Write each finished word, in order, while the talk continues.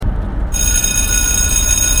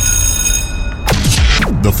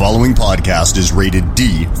The following podcast is rated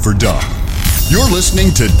D for dumb. You're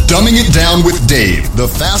listening to Dumbing It Down with Dave, the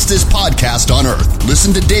fastest podcast on earth.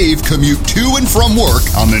 Listen to Dave commute to and from work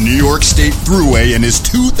on the New York State Thruway in his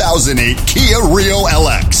 2008 Kia Rio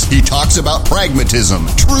LX. He talks about pragmatism,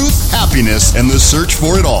 truth, happiness, and the search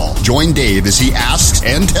for it all. Join Dave as he asks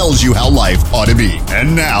and tells you how life ought to be.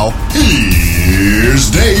 And now,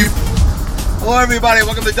 here's Dave. Hello, everybody.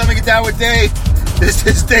 Welcome to Dumbing It Down with Dave. This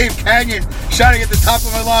is Dave Canyon, shouting at the top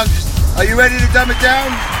of my lungs. Are you ready to dumb it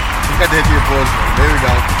down? I got to hit the applause button. There we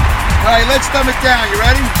go. All right, let's dumb it down. You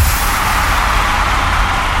ready? All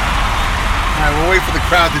right, we'll wait for the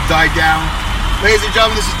crowd to die down. Ladies and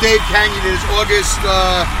gentlemen, this is Dave Canyon. It is August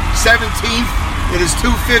 17th. It is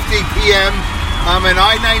 2:50 p.m. I'm in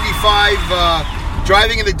I-95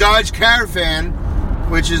 driving in the Dodge Caravan,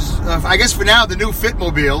 which is, I guess for now, the new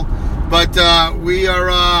Fitmobile. But we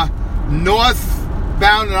are northbound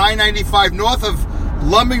on I-95, north of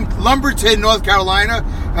Lumberton, North Carolina,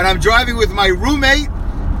 and I'm driving with my roommate,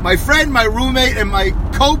 my friend, my roommate, and my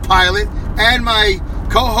co-pilot, and my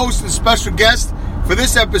co-host and special guest for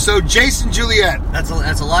this episode, Jason Juliet. That's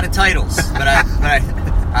a lot of titles, but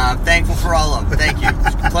I'm thankful for all of them. Thank you.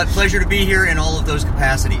 Pleasure to be here in all of those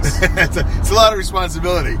capacities. It's a lot of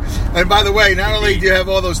responsibility. And by the way, not only do you have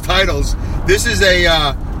all those titles, this is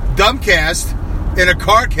a Dumbcast and a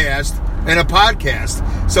Carcast and a podcast.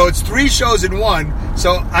 So it's 3 shows in one.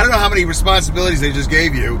 So I don't know how many responsibilities they just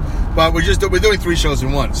gave you, but we're doing 3 shows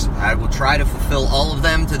in once. I will try to fulfill all of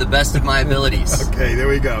them to the best of my abilities. Okay, there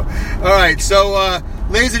we go. All right, so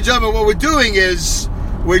ladies and gentlemen, what we're doing is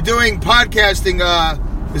we're doing podcasting.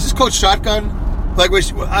 Is this called shotgun?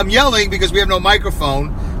 I'm yelling because we have no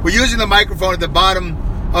microphone. We're using the microphone at the bottom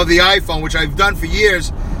of the iPhone, which I've done for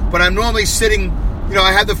years, but I'm normally sitting,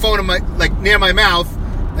 I have the phone in near my mouth,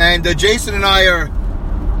 and Jason and I are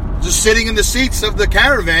just sitting in the seats of the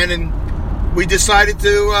caravan, and we decided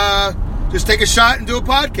to just take a shot and do a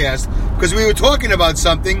podcast because we were talking about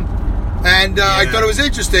something, and I thought it was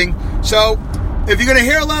interesting. So if you're going to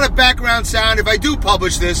hear a lot of background sound, if I do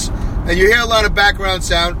publish this and you hear a lot of background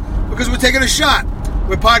sound, because we're taking a shot.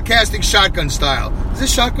 We're podcasting shotgun style. Is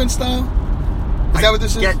this shotgun style? Is that what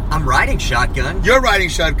this is? I'm riding shotgun. You're riding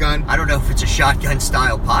shotgun. I don't know if it's a shotgun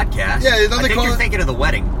style podcast. Yeah, I think you're thinking of the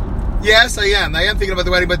wedding. Yes, I am. I am thinking about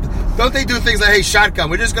the wedding, but don't they do things like, hey, shotgun,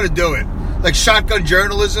 we're just going to do it. Like shotgun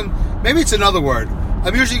journalism? Maybe it's another word.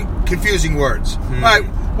 I'm usually confusing words. All right,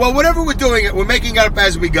 well, whatever we're doing, we're making it up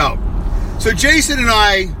as we go. So Jason and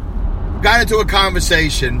I got into a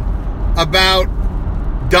conversation about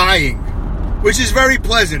dying, which is very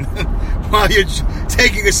pleasant while you're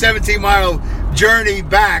taking a 17-mile journey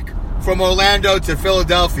back from Orlando to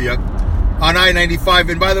Philadelphia on I-95.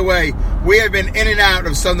 And by the way, we have been in and out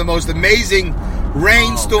of some of the most amazing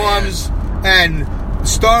rainstorms and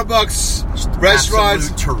Starbucks restaurants.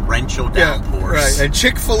 Absolute torrential downpours. Yeah, right. And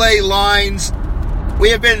Chick-fil-A lines. We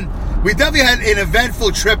definitely had an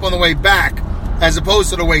eventful trip on the way back as opposed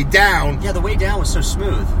to the way down. Yeah, the way down was so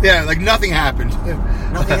smooth. Yeah, like nothing happened.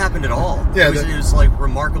 Nothing happened at all. Yeah, it was like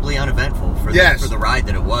remarkably uneventful for the ride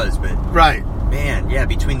that it was. But right. Man, yeah,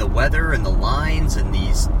 between the weather and the lines and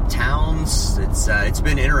these towns, it's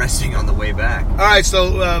been interesting on the way back. All right,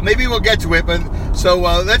 so maybe we'll get to it, but so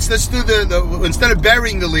let's do the instead of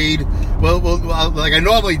burying the lead, we'll like I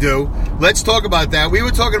normally do. Let's talk about that. We were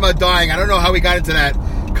talking about dying. I don't know how we got into that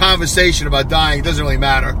conversation about dying. It doesn't really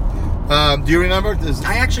matter. Do you remember?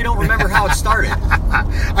 I actually don't remember how it started.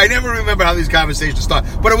 I never remember how these conversations start,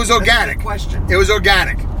 but it was organic. That's a good question. It was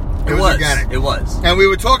organic. It was organic. It was. And we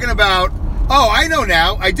were talking about. Oh, I know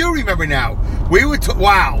now. I do remember now. We were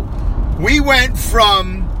we went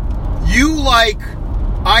from you like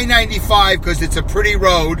I-95 because it's a pretty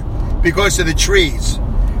road because of the trees,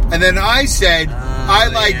 and then I said I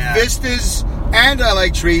like vistas and I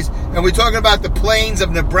like trees, and we're talking about the plains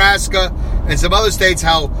of Nebraska and some other states,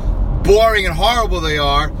 how boring and horrible they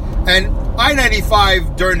are. And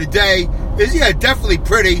I-95 during the day is definitely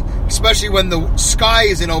pretty, especially when the sky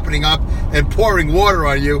isn't opening up and pouring water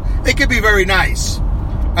on you. It can be very nice.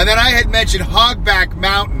 And then I had mentioned Hogback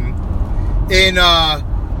Mountain in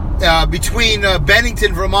between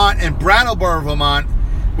Bennington, Vermont and Brattleboro, Vermont,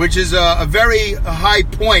 which is a very high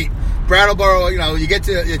point. Brattleboro,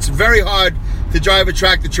 it's very hard to drive a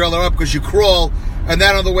tractor trailer up because you crawl, and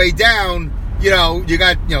then on the way down, you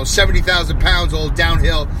got 70,000 pounds all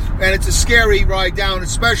downhill, and it's a scary ride down,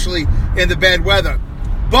 especially in the bad weather.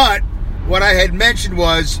 But what I had mentioned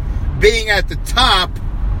was being at the top.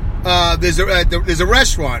 There's a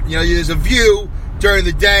restaurant. There's a view during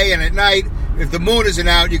the day, and at night, if the moon isn't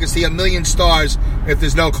out, you can see a million stars if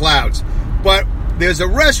there's no clouds. But there's a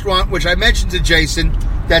restaurant which I mentioned to Jason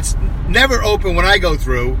that's never open when I go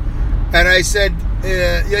through. And I said,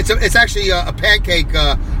 it's actually a pancake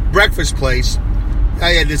breakfast place.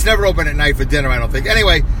 It's never open at night for dinner, I don't think.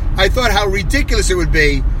 Anyway, I thought how ridiculous it would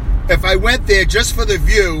be if I went there just for the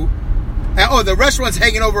view. The restaurant's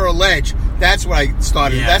hanging over a ledge. That's what I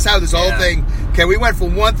started. Yeah. That's how this whole thing. Okay, we went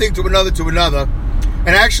from one thing to another. And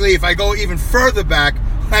actually, if I go even further back,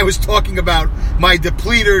 I was talking about my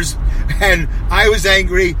depleters, and I was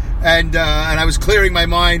angry, and I was clearing my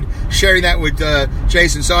mind, sharing that with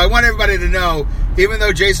Jason. So I want everybody to know, even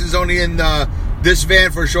though Jason's only in this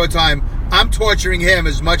van for a short time, I'm torturing him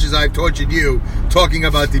as much as I've tortured you talking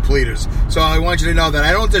about depleters. So I want you to know that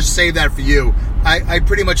I don't just say that for you. I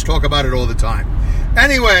pretty much talk about it all the time.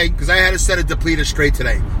 Anyway, because I had to set a depleter straight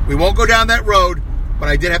today. We won't go down that road, but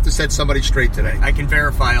I did have to set somebody straight today. I can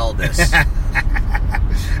verify all this.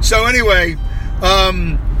 So anyway,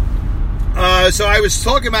 so I was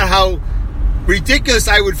talking about how ridiculous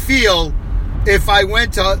I would feel if I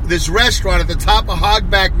went to this restaurant at the top of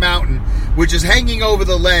Hogback Mountain, which is hanging over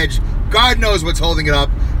the ledge. God knows what's holding it up.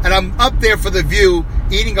 And I'm up there for the view,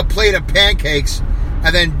 eating a plate of pancakes,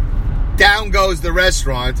 and then down goes the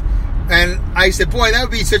restaurant. And I said, boy, that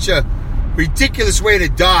would be such a ridiculous way to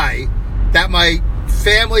die, that my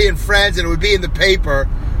family and friends, and it would be in the paper,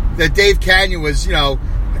 that Dave Canyon was,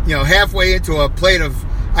 halfway into a plate of,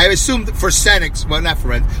 I assumed forensics, not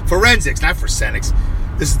forensics.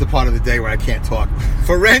 This is the part of the day where I can't talk.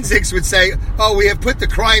 Forensics would say, oh, we have put the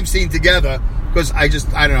crime scene together, because I just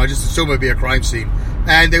assume it would be a crime scene.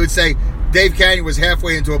 And they would say Dave Canyon was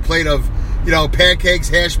halfway into a plate of, pancakes,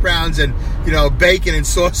 hash browns, and, bacon and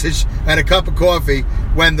sausage and a cup of coffee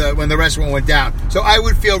when the restaurant went down. So I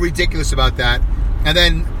would feel ridiculous about that. And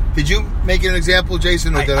then, did you make an example,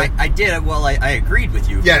 Jason? Or did I did. Well, I agreed with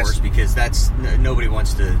you, of course, because that's nobody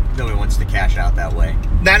wants to cash out that way.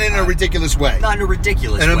 Not in a ridiculous way. Not in a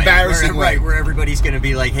ridiculous way. An embarrassing way. Right, where everybody's going to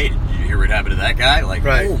be like, hey, did you hear what happened to that guy? Like,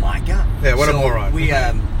 right. Oh my God. Yeah, what a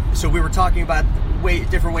moron. So we were talking about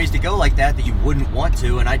different ways to go like that you wouldn't want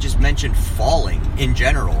to, and I just mentioned falling in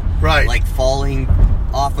general. Right. Like falling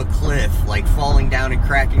off a cliff, like falling down and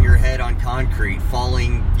cracking your head on concrete,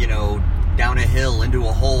 falling, down a hill, into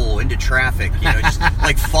a hole, into traffic, just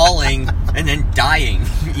like falling and then dying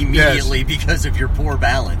immediately because of your poor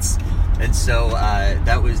balance. And so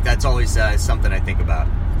that's always something I think about.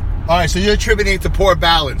 All right, so you're attributing it to poor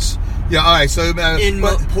balance. Yeah, all right. So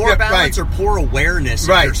poor balance or poor awareness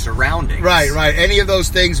of your surroundings. Right. Any of those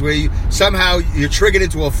things where you're triggered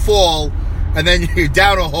into a fall, and then you're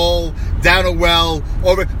down a hole, down a well,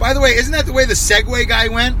 over. By the way, isn't that the way the Segway guy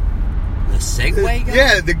went? The Segway guy?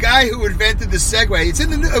 Yeah, the guy who invented the Segway. It's in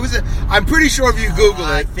the. I'm pretty sure if you Google it.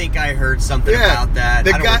 I think I heard something about that.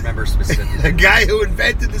 I don't remember specifically. The guy who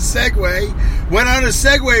invented the Segway went on a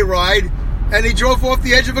Segway ride, and he drove off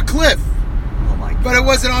the edge of a cliff. Oh my God! But it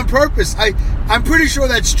wasn't on purpose. I'm pretty sure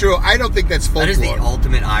that's true. I don't think that's folklore. That is the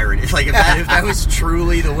ultimate irony. It's like if that was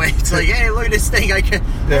truly the way. It's like, hey, look at this thing. I can.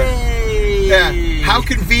 Yeah. Hey. Yeah. How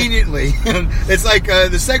conveniently. It's like the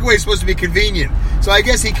Segway is supposed to be convenient. So I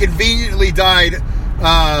guess he conveniently died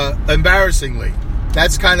embarrassingly.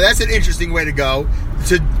 That's an interesting way to go.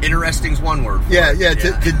 Interesting's one word. Yeah.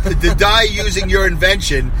 To die using your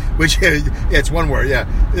invention, which it's one word. Yeah,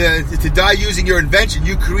 to die using your invention.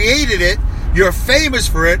 You created it. You're famous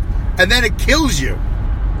for it, and then it kills you.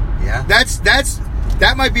 Yeah.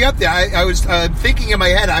 That might be up there. I was thinking in my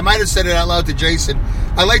head. I might have said it out loud to Jason.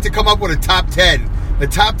 I'd like to come up with a top 10. The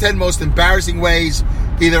top 10 most embarrassing ways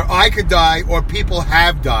either I could die or people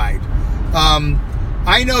have died.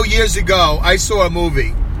 I know years ago I saw a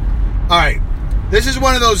movie. All right. This is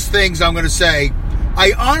one of those things I'm going to say.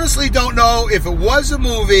 I honestly don't know if it was a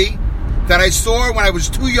movie that I saw when I was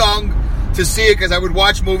too young to see it, because I would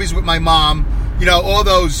watch movies with my mom. All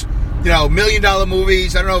those, $1 million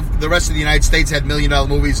movies. I don't know if the rest of the United States had $1 million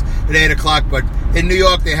movies at 8 o'clock, but in New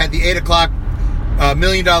York they had the 8 o'clock $1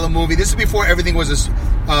 million movie. This is before everything was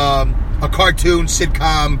a cartoon,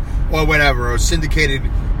 sitcom, or whatever, or syndicated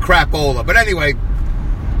crapola. But anyway,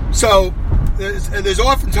 so there's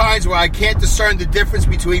often times where I can't discern the difference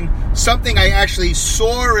between something I actually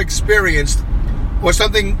saw or experienced or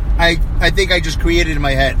something I think I just created in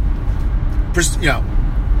my head.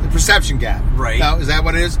 The perception gap. Right. Now, is that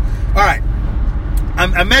what it is? All right.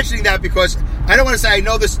 I'm mentioning that because I don't want to say I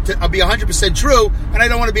know this to be 100% true, and I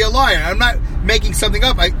don't want to be a liar. I'm not making something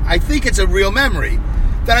up. I think it's a real memory.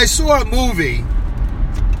 That I saw a movie.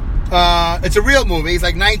 It's a real movie. It's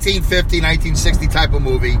like 1950, 1960 type of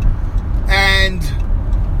movie. And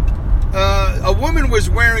a woman was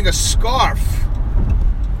wearing a scarf.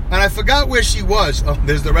 and I forgot where she was. Oh,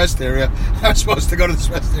 there's the rest area. I was supposed to go to this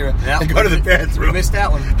rest area and go to the bathroom. We missed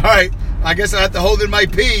that one. All right, I guess I have to hold in my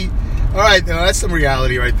pee. All right, that's some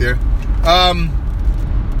reality right there.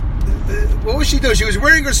 What was she doing? She was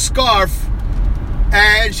wearing her scarf,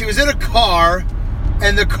 and she was in a car,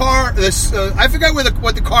 and the car, I forgot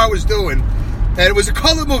what the car was doing, and it was a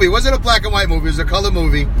color movie. It wasn't a black and white movie. It was a color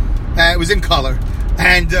movie. It was in color,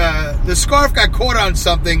 and the scarf got caught on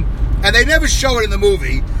something, and they never show it in the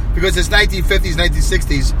movie because it's 1950s,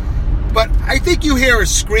 1960s. But I think you hear her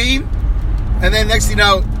scream, and then next thing you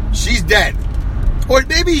know, she's dead. Or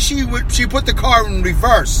maybe she put the car in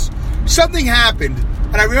reverse. Something happened,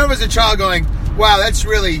 and I remember as a child going, wow, that's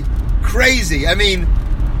really crazy. I mean,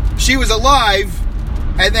 she was alive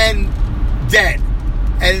and then dead.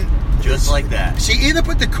 And just like that. She either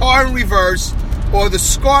put the car in reverse or the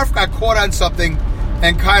scarf got caught on something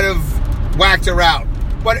and kind of whacked her out.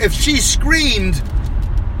 But if she screamed,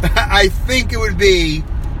 I think it would be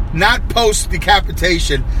not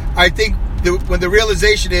post-decapitation. I think when the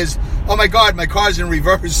realization is, oh my God, my car's in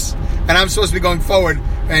reverse and I'm supposed to be going forward,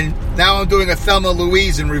 and now I'm doing a Thelma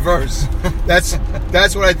Louise in reverse. That's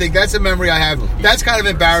what I think. That's a memory I have. That's kind of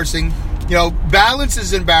embarrassing. You know, balance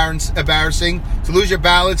is embarrassing. To lose your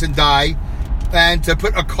balance and die, and to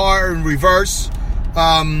put a car in reverse.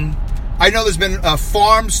 I know there's been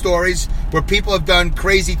farm stories where people have done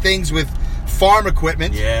crazy things with farm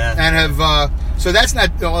equipment. Yeah. And have so that's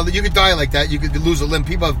not. Well, you could die like that. You could lose a limb.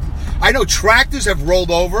 People have. I know tractors have rolled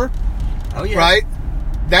over. Oh yeah. Right.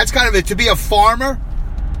 That's kind of it. To be a farmer,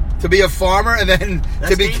 and then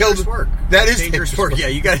that's to be killed. Work. That That's is dangerous work. Yeah,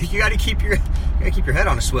 you got to keep your head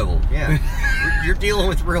on a swivel. Yeah, you're dealing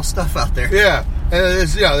with real stuff out there. Yeah,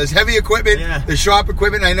 there's heavy equipment. Yeah. There's sharp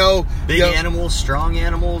equipment. I know big animals, strong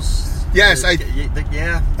animals. Yes, I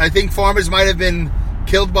think farmers might have been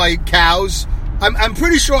killed by cows. I'm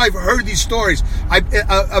pretty sure I've heard these stories. A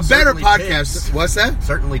better podcast. Pigs. What's that?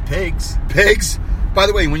 Certainly pigs. Pigs. By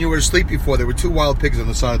the way, when you were asleep before, there were 2 wild pigs on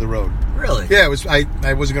the side of the road. Really? Yeah, it was. I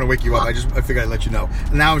wasn't going to wake you up. I figured I'd let you know.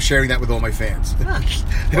 And now I'm sharing that with all my fans.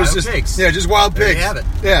 It was just pigs. Yeah, just wild pigs. There you have it.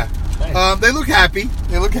 Yeah. Nice. They look happy.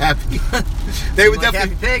 They were definitely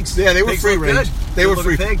happy pigs. Yeah, they were Pigs free look range. good. They were Good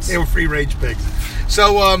free pigs. They were free range pigs.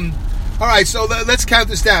 So all right, so let's count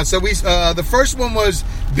this down. So the first one was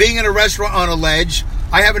being in a restaurant on a ledge.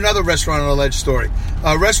 I have another restaurant on a ledge story.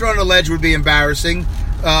 A restaurant on a ledge would be embarrassing.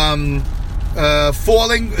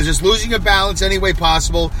 Falling, just losing your balance any way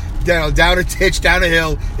possible, down a ditch, down a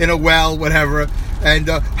hill, in a well, whatever. And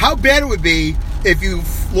how bad it would be if you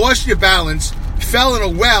lost your balance, fell in a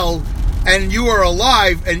well, and you were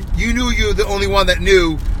alive, and you knew you were the only one that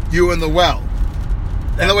knew you were in the well.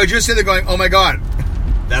 In other words, you're sitting there going, "Oh my God."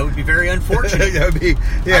 That would be very unfortunate. That would be,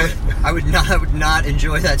 yeah. I would not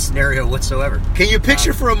enjoy that scenario whatsoever. Can you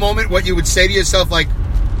picture for a moment what you would say to yourself, like,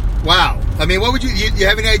 wow. I mean, what would you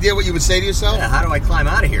have any idea what you would say to yourself? Yeah, how do I climb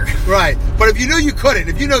out of here? Right. But if you knew you couldn't,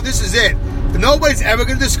 if you know this is it, nobody's ever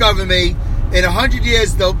going to discover me. In 100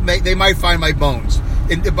 years, they might find my bones.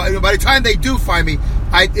 And by the time they do find me,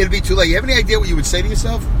 it'll be too late. You have any idea what you would say to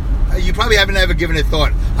yourself? You probably haven't ever given it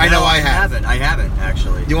thought. I know I have. I haven't,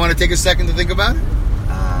 actually. You want to take a second to think about it?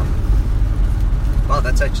 Well,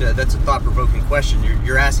 that's a thought-provoking question.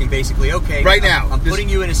 You're asking basically, okay, right now, I'm putting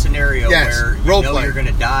you in a scenario where you know you're going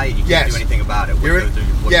to die and you can't do anything about it.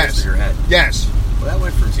 What goes through your head? Yes. Well, that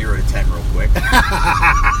went from 0 to 10 real quick.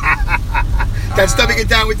 That's Dumbing It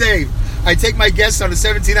Down with Dave. I take my guests on a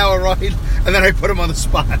 17-hour ride, and then I put them on the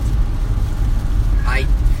spot.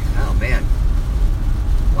 Oh, man.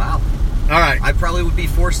 Wow. All right. I probably would be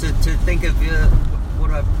forced to think of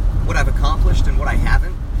what I've accomplished and what I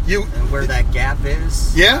haven't. And where that gap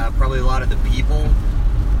is. Yeah. Probably a lot of the people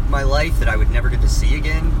in my life that I would never get to see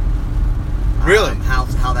again. Really?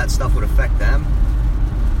 How that stuff would affect them.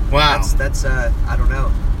 Wow. That's I don't know.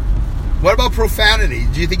 What about profanity?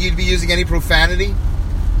 Do you think you'd be using any profanity?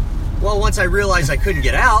 Well, once I realized I couldn't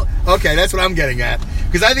get out. Okay, that's what I'm getting at.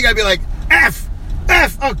 Because I think I'd be like, F!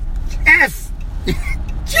 Oh, F!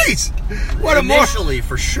 Jeez! What a Initially,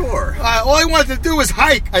 for sure. All I wanted to do was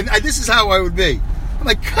hike. This is how I would be. I'm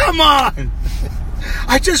like, come on!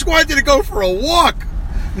 I just wanted to go for a walk.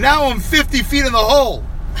 Now I'm 50 feet in the hole.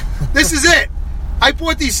 This is it. I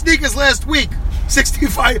bought these sneakers last week.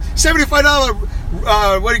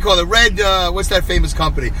 $75, what do you call it? Red, what's that famous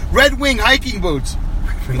company? Red Wing hiking boots.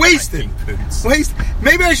 Wasted. Waste.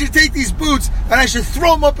 Maybe I should take these boots and I should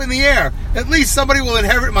throw them up in the air. At least somebody will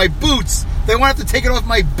inherit my boots. They won't have to take it off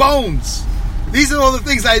my bones. These are all the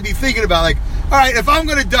things I'd be thinking about. Like, all right, if I'm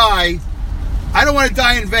going to die, I don't want to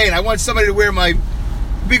die in vain. I want somebody to wear my...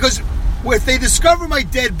 Because if they discover my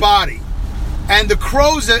dead body And the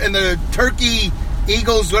crows and the turkey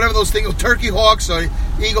eagles, whatever those things, turkey hawks or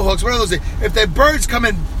eagle hawks, whatever those things, if the birds come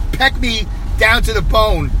and peck me down to the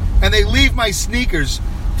bone and they leave my sneakers,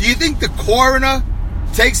 do you think the coroner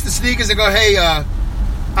takes the sneakers and go, hey,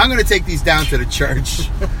 I'm going to take these down to the church?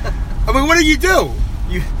 I mean, what do?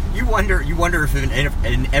 You wonder if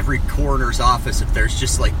in every coroner's office, if there's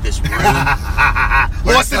just like this room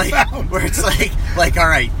Lost and found. where it's like, all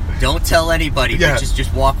right, don't tell anybody, but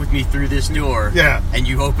just walk with me through this door. Yeah. And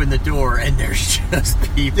you open the door, and there's just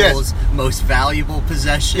people's most valuable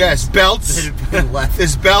possessions. Yes, belts. That have been left.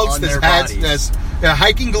 There's belts, on there's their hats, bodies. there's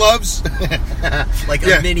hiking gloves. Like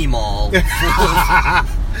a mini mall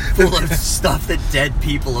full of stuff that dead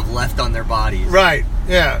people have left on their bodies. Right,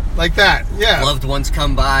 yeah, like that, yeah. Loved ones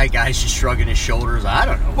come by, guys just shrugging his shoulders. I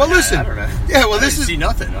don't know. Well, listen. I don't know. Yeah, well, I this didn't is... see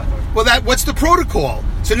nothing. Well, what's the protocol?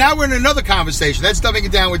 So now we're in another conversation. That's Dumbing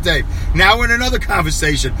It Down with Dave. Now we're in another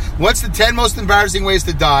conversation. What's the 10 most embarrassing ways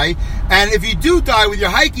to die? And if you do die with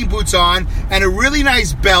your hiking boots on and a really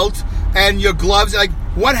nice belt and your gloves, like,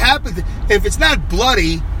 what happens if it's not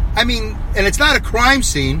bloody? I mean, and it's not a crime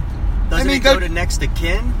scene. Doesn't it go to next of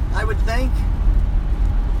kin, I would think?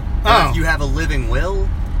 Or if you have a living will,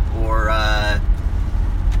 or I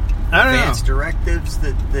don't advance know. directives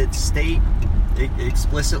that state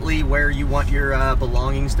explicitly where you want your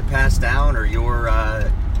belongings to pass down, or your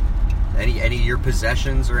any of your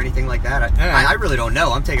possessions or anything like that. I really don't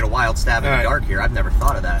know. I'm taking a wild stab in the dark here. I've never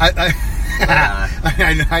thought of that.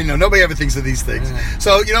 I know. Nobody ever thinks of these things.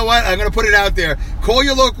 So, you know what? I'm going to put it out there. Call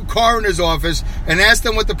your local coroner's office and ask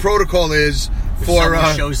them what the protocol is for...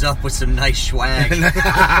 someone shows up with some nice swag.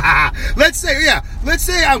 Let's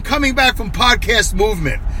say I'm coming back from Podcast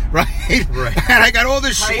Movement, right? And I got all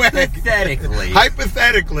this swag.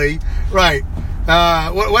 Hypothetically, right.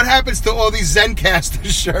 What happens to all these Zencastr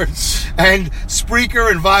shirts and Spreaker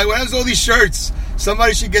and Vine? What happens to all these shirts?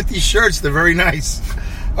 Somebody should get these shirts. They're very nice.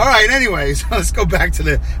 All right, anyways, let's go back to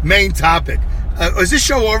the main topic. Is this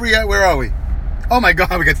show over yet? Where are we? Oh, my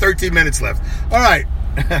God, we got 13 minutes left. All right.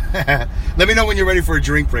 Let me know when you're ready for a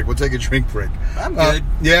drink break. We'll take a drink break. I'm good.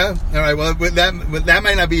 Yeah? All right, well, that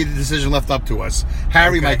might not be the decision left up to us.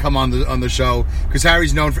 Harry might come on the show, because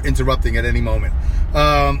Harry's known for interrupting at any moment.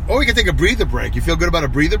 Or we can take a breather break. You feel good about a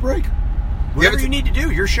breather break? Whatever you need to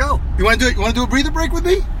do, your show. You want to do it? You want to do a breather break with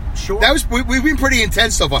me? Sure. We've been pretty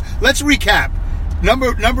intense so far. Let's recap.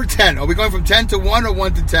 Number 10. Are we going from 10 to 1 or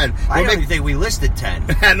 1 to 10? I don't think we listed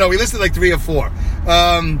 10. No, we listed like 3 or 4.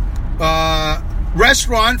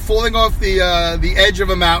 Restaurant falling off the edge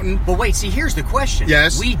of a mountain. But wait, see, here's the question.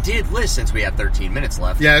 Yes. We did list, since we have 13 minutes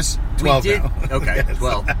left. Yes. 12 we did. now. Okay, Yes.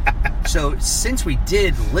 12. So since we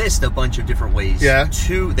did list a bunch of different ways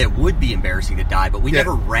that would be embarrassing to die, but we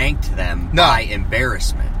never ranked them by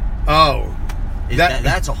embarrassment. Oh.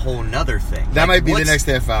 That's a whole nother thing. That might be the next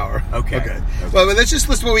half hour. Okay. Well, let's just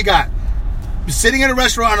list what we got. Sitting in a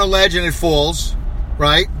restaurant on a ledge and it falls,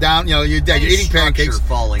 right? Down, you're dead. You're eating pancakes.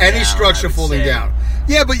 Any structure falling down.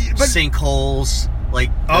 Yeah, but sinkholes, like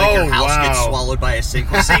your house gets swallowed by a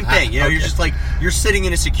sinkhole. Same thing. You're just like, you're sitting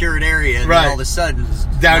in a secured area, and then all of a sudden, it's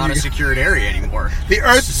not a secured area anymore. The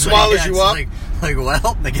earth swallows you up. Like,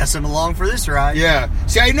 well, I guess I'm along for this ride. Yeah.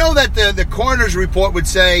 See, I know that the coroner's report would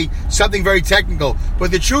say something very technical, but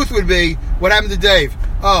the truth would be, what happened to Dave?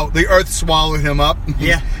 Oh, the earth swallowed him up.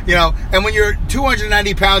 Yeah. And when you're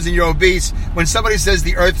 290 pounds and you're obese, when somebody says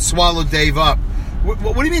the earth swallowed Dave up,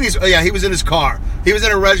 what do you mean? He was in his car. He was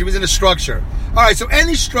in a restaurant. He was in a structure. All right, so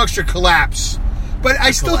any structure collapse. But I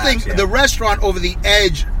still think the restaurant over the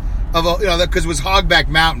edge of because it was Hogback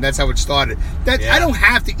Mountain. That's how it started. I don't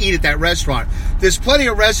have to eat at that restaurant. There's plenty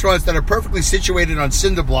of restaurants that are perfectly situated on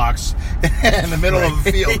cinder blocks in the middle of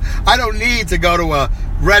a field. I don't need to go to a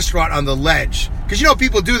restaurant on the ledge, because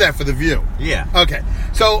people do that for the view. Yeah. Okay.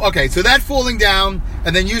 So that falling down,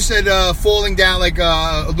 and then you said falling down, like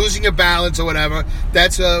losing your balance or whatever.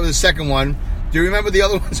 That's the second one. Do you remember the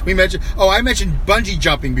other ones we mentioned? Oh, I mentioned bungee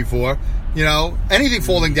jumping before. Anything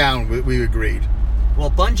falling down, we agreed. Well,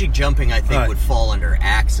 bungee jumping, I think, would fall under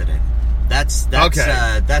accident. That's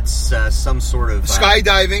some sort of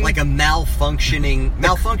skydiving, like a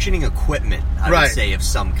malfunctioning equipment, I would say, of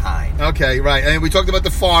some kind. Okay, right. And we talked about the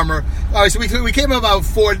farmer. All right, so we came about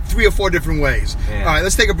 3 or 4 different ways. Yeah. All right,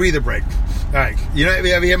 let's take a breather break. All right, have you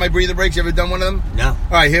ever heard my breather breaks? You ever done one of them? No. All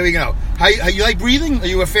right, here we go. How you like breathing? Are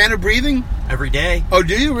you a fan of breathing? Every day. Oh,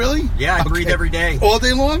 do you really? Yeah, I breathe every day. All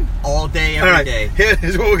day long? All day, every day.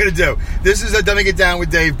 Here's what we're going to do. This is a Dumbing It Down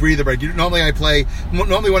with Dave breather break. Normally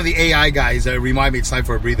one of the AI guys remind me it's time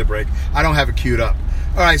for a breather break. I don't have it queued up.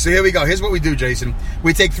 All right, so here we go. Here's what we do, Jason.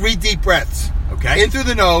 We take 3 deep breaths. Okay. In through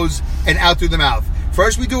the nose and out through the mouth.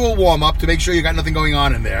 First, we do a warm-up to make sure you got nothing going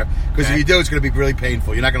on in there. Because if you do, it's going to be really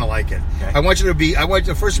painful. You're not going to like it. Okay.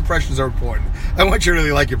 The first impressions are important. I want you to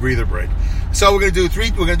really like your breather break. So we're going to do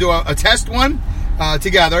We're going to do a test one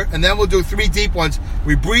together, and then we'll do 3 deep ones.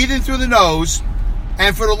 We breathe in through the nose,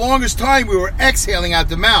 and for the longest time, we were exhaling out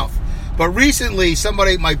the mouth. But recently,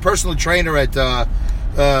 my personal trainer at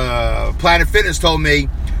Planet Fitness told me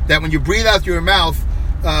that when you breathe out through your mouth,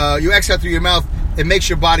 you exhale through your mouth, it makes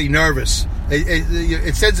your body nervous.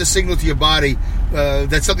 It sends a signal to your body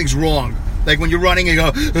that something's wrong. Like when you're running and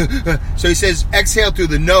you go, so he says exhale through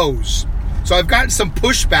the nose. So I've gotten some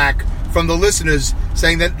pushback from the listeners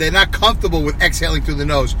saying that they're not comfortable with exhaling through the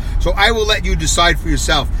nose. So I will let you decide for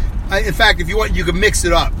yourself. In fact, if you want, you can mix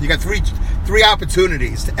it up. You got three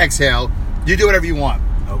opportunities to exhale. You do whatever you want.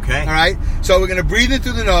 Okay. All right? So we're going to breathe in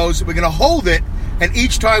through the nose. We're going to hold it. And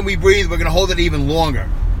each time we breathe, we're going to hold it even longer.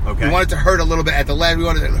 Okay. We want it to hurt a little bit. At the last, we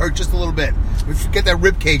want it to hurt just a little bit. We get that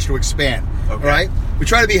rib cage to expand. Okay. All right? We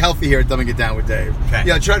try to be healthy here at Dumbing It Down with Dave. Okay.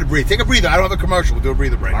 Yeah, try to breathe. Take a breather. I don't have a commercial. We'll do a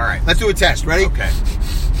breather break. All right. Let's do a test. Ready? Okay.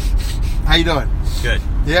 How you doing? Good.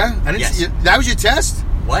 Yeah? Yes. That was your test?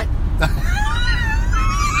 What?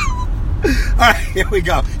 All right, here we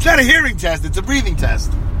go. It's not a hearing test. It's a breathing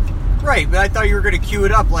test. Right, but I thought you were going to cue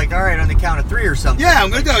it up like, all right, on the count of 3 or something. Yeah,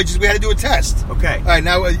 I'm going to do it. We had to do a test. Okay. All right,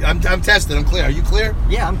 now I'm tested. I'm clear. Are you clear?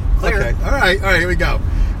 Yeah, I'm clear. Okay. All right, here we go.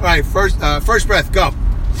 All right, first breath, go.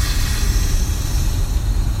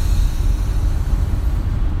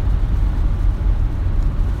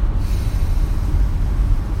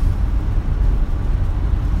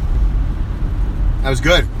 That was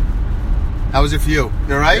good. How was it for you?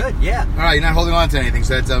 You all right? Good, yeah. All right, you're not holding on to anything,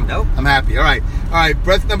 so that's, Nope. I'm happy. All right,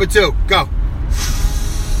 breath number 2, go. All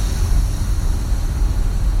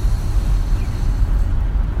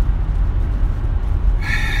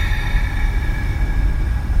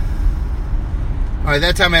right,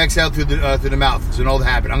 that time I exhaled through the mouth. It's an old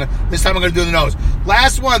habit. This time I'm going to do the nose.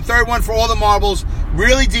 Last one, third one for all the marbles.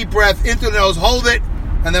 Really deep breath into the nose. Hold it,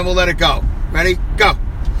 and then we'll let it go. Ready? Go.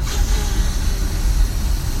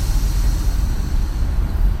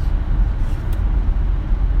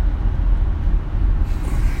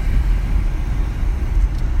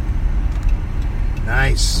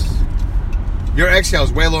 Nice. Your exhale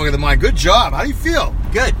is way longer than mine. Good job. How do you feel?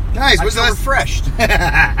 Good. Nice. I feel refreshed.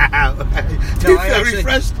 Do you feel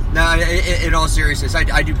refreshed? No, in all seriousness,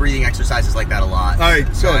 I do breathing exercises like that a lot. All right,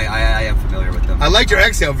 so good. I am familiar with them. I liked your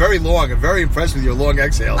exhale. Very long. I'm very impressed with your long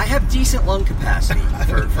exhale. I have decent lung capacity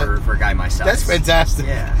for a guy my size. That's fantastic.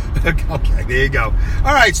 Yeah. Okay, there you go.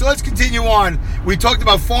 All right, so let's continue on. We talked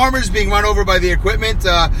about farmers being run over by the equipment.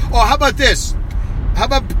 How about this? How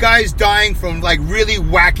about guys dying from like really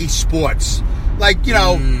wacky sports? Like,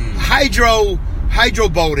 hydro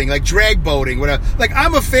boating, like drag boating, whatever. Like,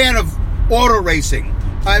 I'm a fan of auto racing.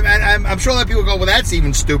 I'm sure a lot of people go, well, that's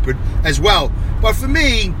even stupid as well. But for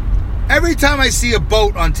me, every time I see a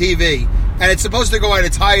boat on TV and it's supposed to go at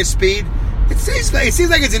its highest speed, it seems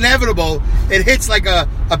like it's inevitable. It hits like a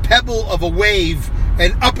pebble of a wave,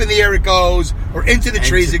 and up in the air it goes, or into the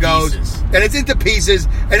trees it goes, and it's into pieces,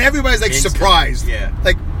 and everybody's like surprised. Yeah.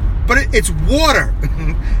 Like, but it's water.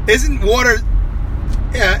 Isn't water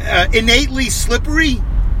innately slippery?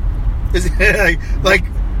 Is it like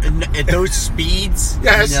at those speeds?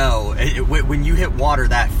 Yes. No. When you hit water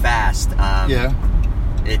that fast,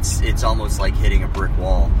 it's almost like hitting a brick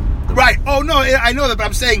wall. Right. Oh, no, I know that, but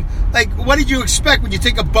I'm saying, like, what did you expect when you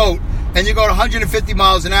take a boat and you go at 150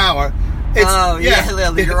 miles an hour?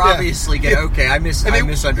 You're obviously getting, okay, I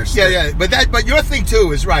misunderstood. Yeah, but your thing,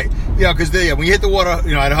 too, is right. Because when you hit the water, at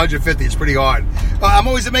 150, it's pretty hard. I'm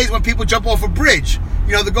always amazed when people jump off a bridge,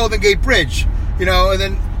 the Golden Gate Bridge,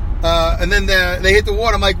 and then they hit the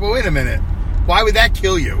water. I'm like, well, wait a minute. Why would that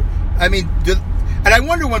kill you? I mean, and I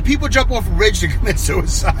wonder when people jump off a bridge to commit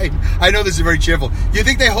suicide. I know this is very cheerful. Do you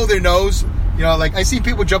think they hold their nose? Like I see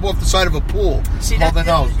people jump off the side of a pool. Hold their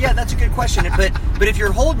nose. Yeah, that's a good question. But if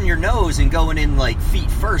you're holding your nose and going in like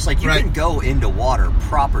feet first, like you can go into water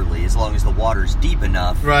properly as long as the water's deep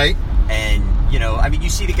enough. Right. And you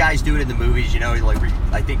see the guys do it in the movies. Like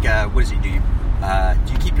I think what does he do?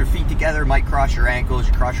 Do you keep your feet together? Might cross your ankles.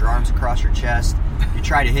 You cross your arms across your chest. You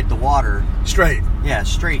try to hit the water straight. Yeah,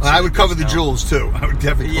 straight. I would cover the jewels too. I would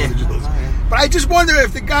definitely cover the jewels. Oh, yeah. But I just wonder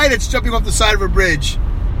if the guy that's jumping off the side of a bridge,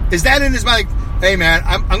 is that in his mind? Like, hey man,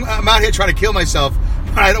 I'm out here trying to kill myself,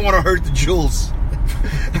 but I don't want to hurt the jewels.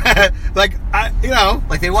 Like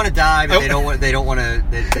like they want to die, but they don't want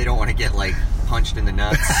to get like punched in the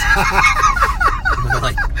nuts.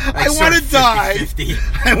 I want to die. 50.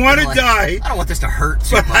 I want to die. I don't want this to hurt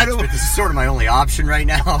too much, but this is sort of my only option right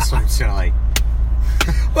now, so I'm just gonna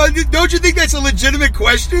Well, don't you think that's a legitimate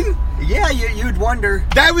question? Yeah, you'd wonder.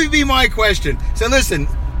 That would be my question. So listen,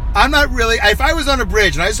 I'm not really... If I was on a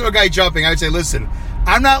bridge and I saw a guy jumping, I would say, listen,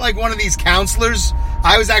 I'm not like one of these counselors.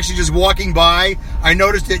 I was actually just walking by. I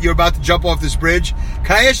noticed that you're about to jump off this bridge.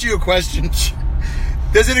 Can I ask you a question?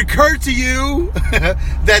 Does it occur to you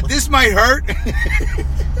that this might hurt?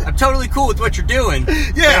 I'm totally cool with what you're doing.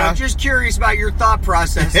 Yeah. I'm just curious about your thought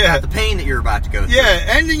process about the pain that you're about to go through. Yeah,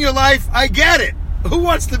 ending your life, I get it. Who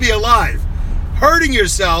wants to be alive? Hurting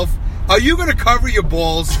yourself, are you going to cover your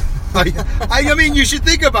balls? I mean, you should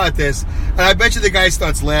think about this. And I bet you the guy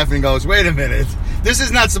starts laughing and goes, wait a minute. This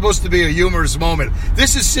is not supposed to be a humorous moment.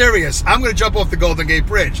 This is serious. I'm going to jump off the Golden Gate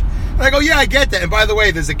Bridge. And I go, yeah, I get that. And by the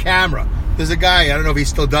way, there's a camera. There's a guy, I don't know if he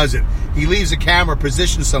still does it. He leaves a camera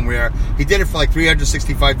positioned somewhere. He did it for like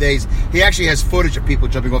 365 days. He actually has footage of people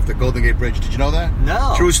jumping off the Golden Gate Bridge. Did you know that?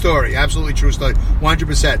 No. True story. Absolutely true story.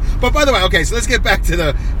 100%. But by the way, okay, so let's get back to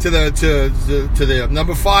the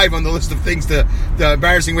number 5 on the list of things the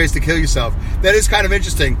embarrassing ways to kill yourself. That is kind of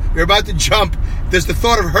interesting. You're about to jump. There's the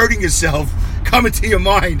thought of hurting yourself coming to your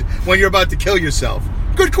mind when you're about to kill yourself.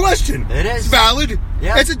 Good question. It is. It's valid.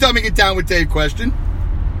 Yeah. It's a dumbing it down with Dave question.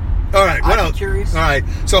 All right, what else? Curious. All right,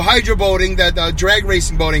 so hydro boating, that drag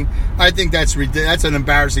racing boating, I think that's an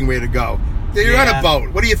embarrassing way to go. You're on a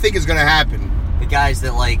boat. What do you think is going to happen? The guys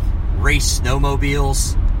that like race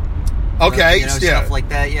snowmobiles. Okay, stuff like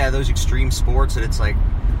that. Yeah, those extreme sports that it's like.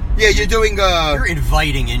 Yeah, you're doing. You're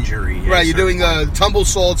inviting injury. Right, you're doing tumble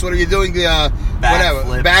salts. What are you doing?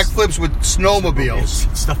 Backflips with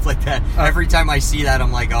snowmobiles, stuff like that. Every time I see that,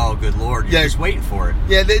 I'm like, oh, good Lord, you're just waiting for it.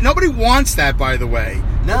 Yeah, nobody wants that, by the way.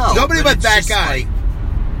 No, nobody but that guy. Like,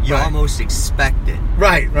 you almost expect it.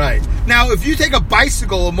 Right. Now, if you take a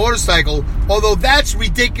bicycle or motorcycle, although that's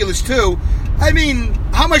ridiculous too, I mean,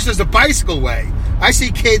 how much does a bicycle weigh? I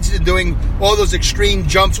see kids doing all those extreme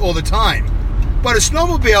jumps all the time. But a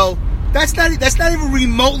snowmobile, that's not even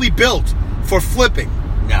remotely built for flipping.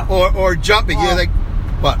 No. Or jumping. Well, You're like,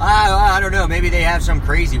 what? I don't know. Maybe they have some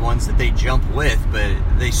crazy ones that they jump with, but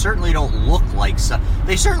they certainly don't look like some.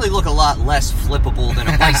 They certainly look a lot less flippable than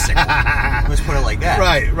a bicycle. Let's put it like that.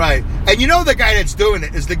 Right. And you know the guy that's doing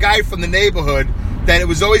it is the guy from the neighborhood that it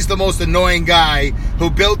was always the most annoying guy who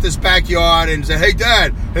built this backyard and said, hey,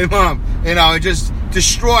 Dad, hey, Mom, and just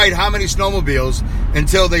destroyed how many snowmobiles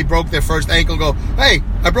until they broke their first ankle and go, hey,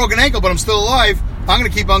 I broke an ankle, but I'm still alive. I'm going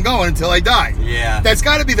to keep on going until I die. Yeah. That's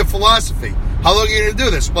got to be the philosophy. How long are you going to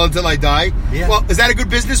do this? Well, until I die. Yeah. Well, is that a good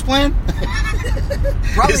business plan?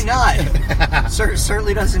 Probably not.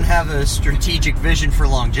 Certainly doesn't have a strategic vision for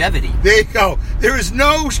longevity. There you go. There is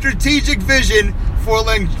no strategic vision for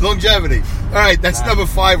longevity. All right, that's number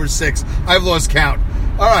 5 or 6. I've lost count.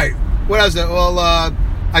 All right, what else? Well,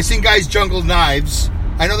 I've seen guys juggle knives.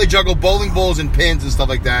 I know they juggle bowling balls and pins and stuff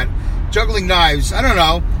like that. Juggling knives, I don't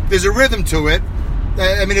know. There's a rhythm to it.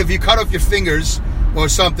 I mean, if you cut off your fingers or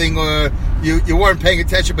something, or you weren't paying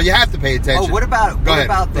attention, but you have to pay attention. Oh, what about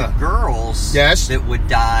the girls that would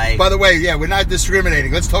die? By the way, yeah, we're not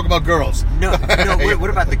discriminating. Let's talk about girls. No. What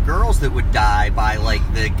about the girls that would die by, like,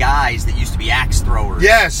 the guys that used to be axe throwers?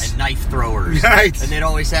 Yes. And knife throwers. Right. And they'd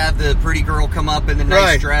always have the pretty girl come up in the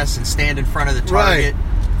nice dress and stand in front of the target. Right.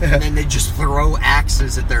 And then they'd just throw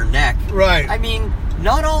axes at their neck. Right. I mean,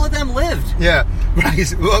 not all of them lived. Yeah.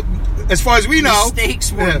 Right. Well, as far as we know,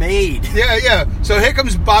 mistakes were made. Yeah. So here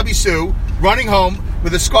comes Bobby Sue running home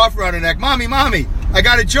with a scarf around her neck. Mommy, I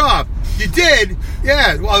got a job. You did?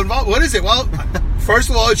 Yeah. Well, what is it? Well, first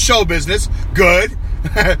of all, it's show business. Good.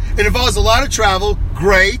 It involves a lot of travel.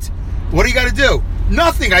 Great. What do you got to do?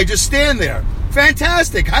 Nothing. I just stand there.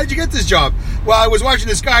 Fantastic. How did you get this job? Well, I was watching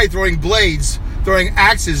this guy throwing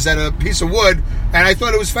axes at a piece of wood, and I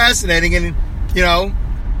thought it was fascinating, and, he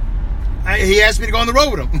asked me to go on the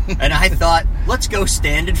road with him. And I thought, let's go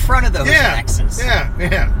stand in front of those axes. Yeah.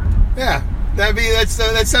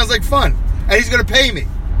 That sounds like fun. And he's going to pay me.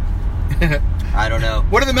 I don't know.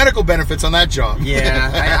 What are the medical benefits on that job?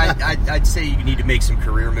 Yeah, I'd say you need to make some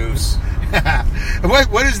career moves.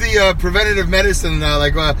 What is the preventative medicine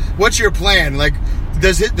like? What's your plan? Like,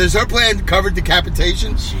 does her plan cover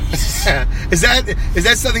decapitation? Jeez. Is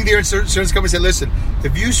that something the insurance company said? Listen,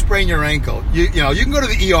 if you sprain your ankle, you can go to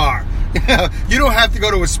the ER. You don't have to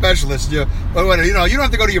go to a specialist. You don't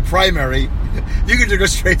have to go to your primary. You can just go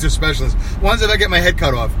straight to a specialist. Once if I get my head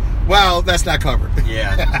cut off, well, that's not covered.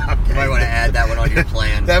 Yeah. Okay. You might want to add that one on your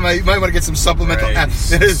plan. You might want to get some supplemental. Right. Get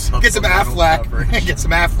some Aflac. Get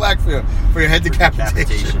some Aflac for your head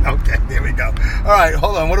decapitation. Okay, there we go. All right,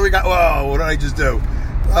 hold on. What do we got? Whoa, what did I just do?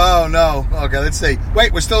 Oh, no. Okay, let's see.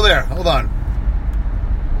 Wait, we're still there. Hold on.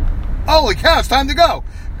 Holy cow, it's time to go.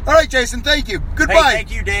 All right, Jason, thank you. Goodbye. Hey,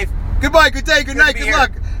 thank you, Dave. Goodbye, good day, good night, good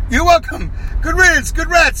luck. You're welcome. Good riddance, good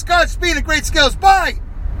rats, Godspeed, and great skills. Bye.